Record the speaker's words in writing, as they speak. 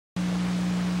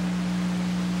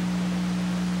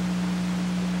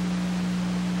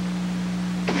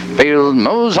Field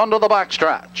moves onto the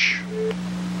backstretch.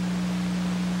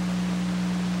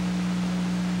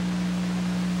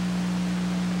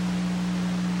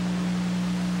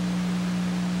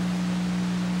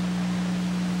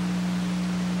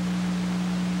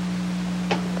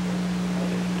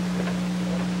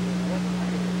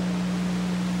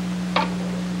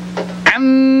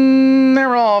 And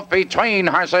they're off between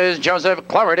horses. Joseph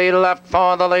Clougherty left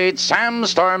for the lead. Sam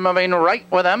Storm moving right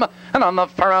with him. And on the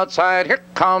far outside, here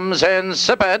comes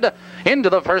Insipid. Into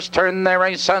the first turn they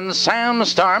race, and Sam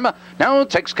Storm now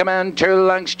takes command 2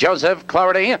 lengths. Joseph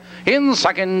Clougherty in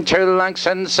second, 2 lengths.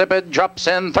 Insipid drops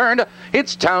in third.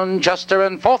 It's Town Jester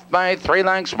in fourth by 3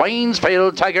 lengths.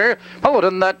 Waynesfield Tiger followed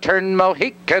in that turn.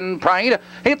 Mohican Pride.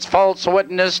 It's False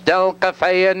Witness, Del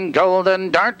Cafe, and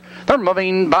Golden Dart. They're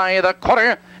moving by the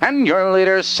quarter, and your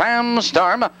leader Sam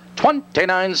Storm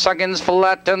 29 seconds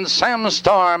flat, and Sam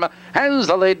Storm has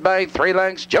the lead by 3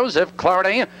 lengths. Joseph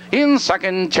Clougherty in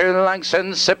second, 2 lengths.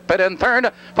 Insipid in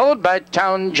third, followed by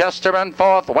Town Jester in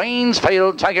fourth.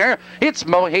 Waynesfield Tiger. It's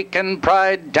Mohican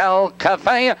Pride, Del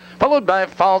Cafe, followed by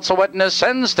False Witness,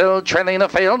 and still trailing the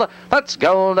field, that's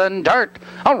Golden Dart.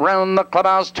 Around the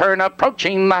clubhouse turn,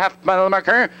 approaching the half-mile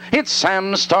marker, it's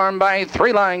Sam Storm by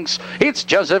 3 lengths. It's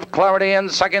Joseph Clougherty in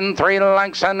second, 3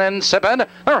 lengths, and Insipid.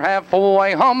 They're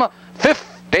halfway home.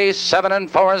 57 and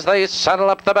 4 as they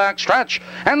settle up the backstretch,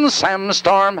 and Sam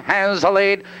Storm has the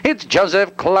lead. It's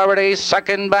Joseph Clougherty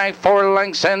second by 4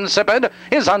 lengths. Insipid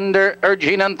is under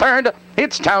urging in third.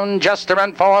 It's Town Jester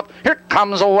in fourth. Here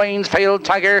comes Waynesfield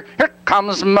Tiger. Here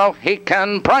comes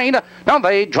Mohican Pride. Now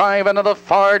they drive into the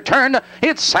far turn.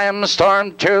 It's Sam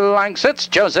Storm 2 lengths. It's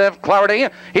Joseph Clougherty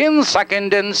in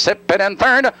second. Insipid in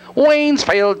third.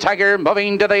 Waynesfield Tiger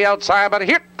moving to the outside, but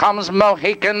here comes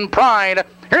Mohican Pride.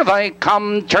 Here they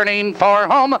come, turning for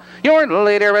home. Your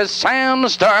leader is Sam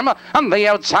Storm. On the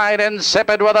outside,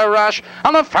 Insipid with a rush.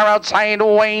 On the far outside,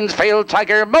 Waynesfield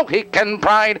Tiger, Mohican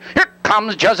Pride. Here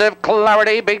comes Joseph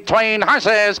Clougherty between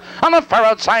horses. On the far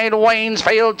outside,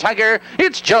 Waynesfield Tiger.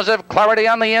 It's Joseph Clougherty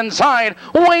on the inside.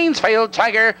 Waynesfield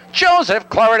Tiger. Joseph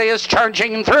Clougherty is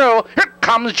charging through. Here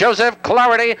comes Joseph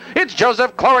Clougherty. It's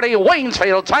Joseph Clougherty,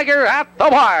 Waynesfield Tiger at the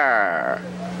wire.